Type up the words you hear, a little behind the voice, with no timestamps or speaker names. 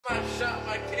I shot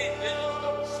my kid, nigga.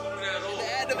 Don't shoot it at all. The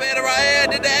activator right here,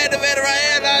 the activator right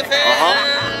here, not there.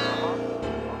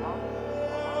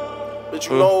 But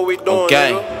you know what we doing,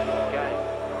 okay.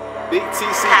 nigga. Big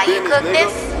TC How you business, cook nigga.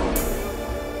 this?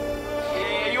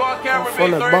 Yeah, you on camera, From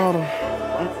the big bottom.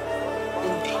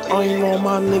 I ain't know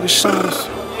my nigga shot us.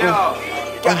 Yeah.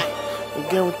 I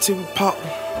guarantee we pop.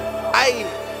 Ayy.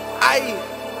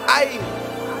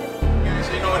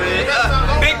 You know what it is.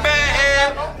 Big bad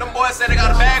head. Them boys said they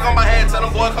got a bag on my head. Tell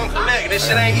them boys come collect. This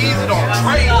shit ain't easy. Don't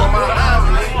trade on my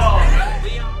mind.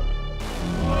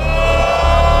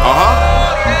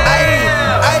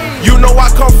 You know I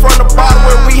come from the bottom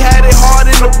where we had it hard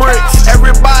in the bricks.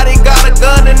 Everybody got a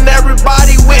gun and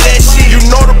everybody with that shit. You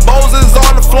know the bows is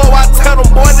on the floor. I tell them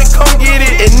boys to come get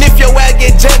it. And if your ass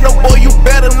get jammed up, boy, you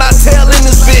better not tell in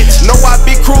this bitch. Know I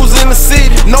be cruising the city.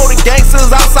 Know the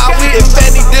gangsters outside with. If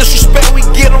any disrespect, we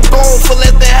get them going for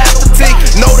let they have the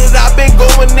ticket. Know that I been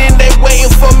going in, they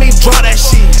waiting for me, draw that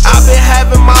shit. I been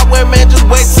having my way, man, just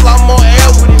wait till I'm on air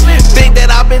with it. Think that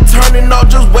I been turning up,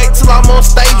 just wait till I'm on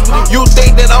stage with it. You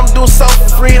think that I'm doing something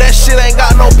free, that shit ain't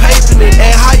got no paper in it.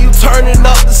 And how you turning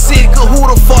up the city, cause who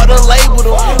the fuck done labeled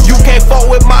them? You can't fuck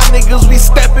with my niggas, we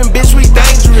steppin', bitch, we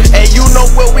dangerous. And you know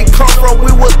where we come from,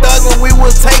 we was thuggin', we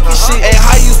was taking shit. And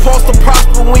how you supposed to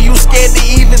prosper when you scared to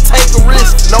even take a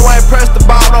risk? No, I ain't pressed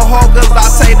about no hoe, cause I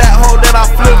say that hoe that I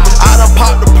flip her. I done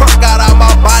popped the perk out of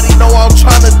my body, know I'm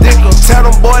tryna dick her. Tell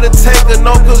them boy to take a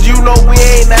no, cause you know we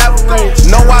ain't average.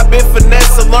 Know I been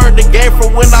finesse and learned the game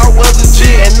from when I was a G.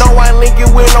 And no, I ain't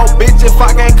linking with no bitch if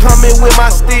I can't come in with my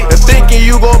stick. And thinking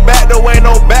you go back, there ain't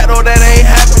no battle, that ain't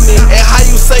happening. And how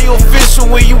you say you official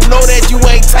when you know that you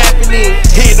ain't tapping in?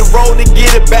 Hit the road to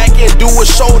get it back and do a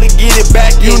show to get it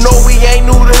back. You know we ain't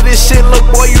new to this shit, look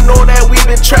boy, you know that we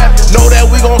been trapping. Know that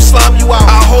we gon' slime you out.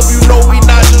 I hope you know we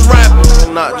not just rapping.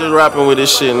 We're not just rapping with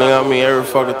this shit, nigga. I mean every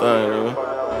fucking thing, nigga.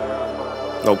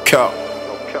 No cap.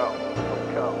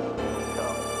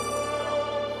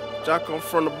 I come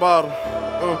from the bottom.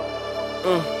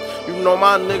 You know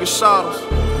my nigga shot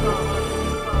us.